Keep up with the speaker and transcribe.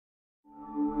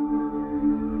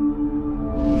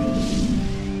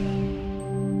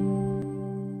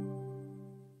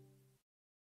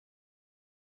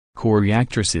Corrie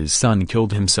actress's son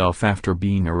killed himself after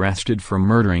being arrested for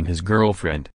murdering his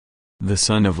girlfriend. The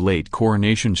son of late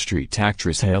Coronation Street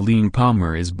actress Helene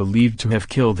Palmer is believed to have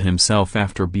killed himself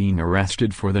after being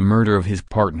arrested for the murder of his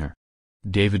partner.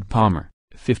 David Palmer,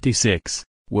 56,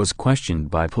 was questioned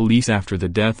by police after the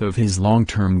death of his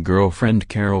long-term girlfriend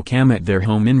Carol Camm at their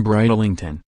home in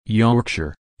Bridlington,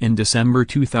 Yorkshire, in December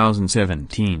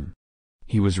 2017.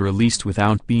 He was released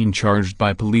without being charged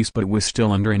by police but was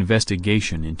still under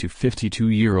investigation into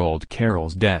 52-year-old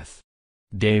Carol's death.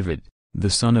 David, the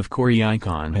son of Corrie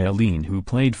icon Helene, who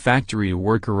played factory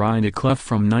worker Ida Clough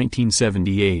from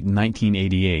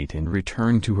 1978–1988 and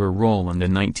returned to her role in the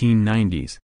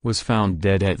 1990s, was found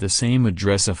dead at the same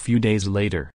address a few days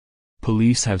later.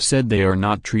 Police have said they are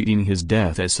not treating his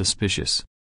death as suspicious.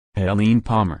 Helene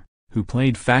Palmer, who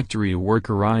played factory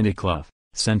worker Ida Clough,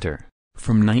 Center,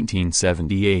 from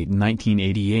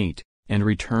 1978–1988, and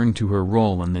returned to her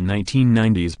role in the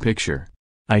 1990s picture.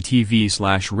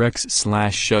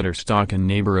 ITV/Rex/Shutterstock, a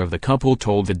neighbor of the couple,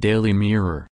 told the Daily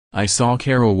Mirror, "I saw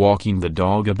Carol walking the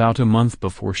dog about a month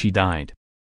before she died.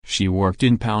 She worked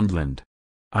in Poundland.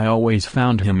 I always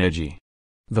found him edgy.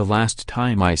 The last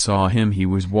time I saw him he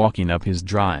was walking up his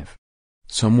drive.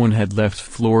 Someone had left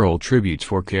floral tributes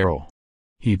for Carol.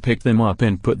 He picked them up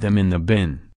and put them in the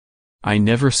bin. I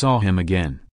never saw him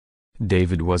again."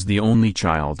 David was the only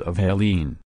child of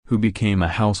Helene, who became a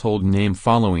household name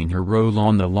following her role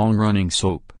on the long-running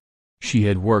soap. She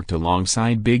had worked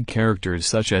alongside big characters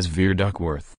such as Veer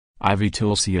Duckworth, Ivy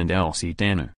Tilsey and Elsie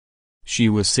Tanner. She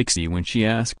was 60 when she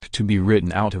asked to be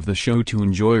written out of the show to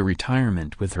enjoy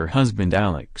retirement with her husband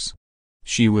Alex.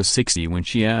 She was 60 when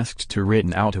she asked to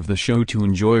written out of the show to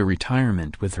enjoy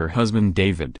retirement with her husband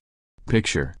David.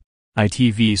 Picture.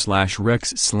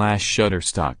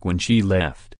 ITV/Rex/Shutterstock. When she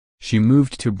left, she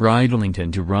moved to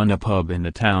Bridlington to run a pub in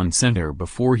the town centre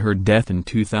before her death in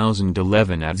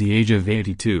 2011 at the age of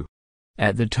 82.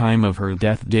 At the time of her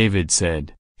death, David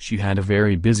said, she had a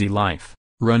very busy life,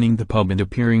 running the pub and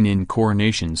appearing in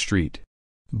Coronation Street.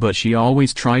 But she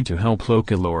always tried to help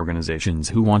local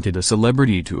organizations who wanted a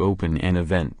celebrity to open an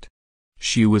event.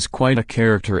 She was quite a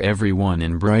character everyone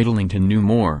in Bridlington knew.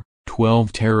 More,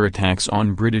 12 terror attacks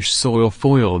on British soil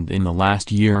foiled in the last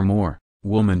year or more.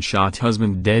 Woman shot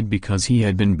husband dead because he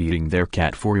had been beating their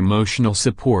cat. For emotional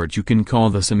support you can call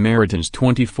the Samaritans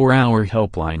 24-hour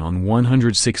helpline on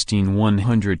 116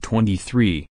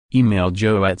 123, email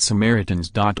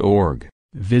joe@samaritans.org,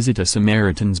 visit a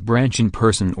Samaritans branch in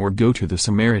person or go to the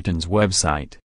Samaritans website.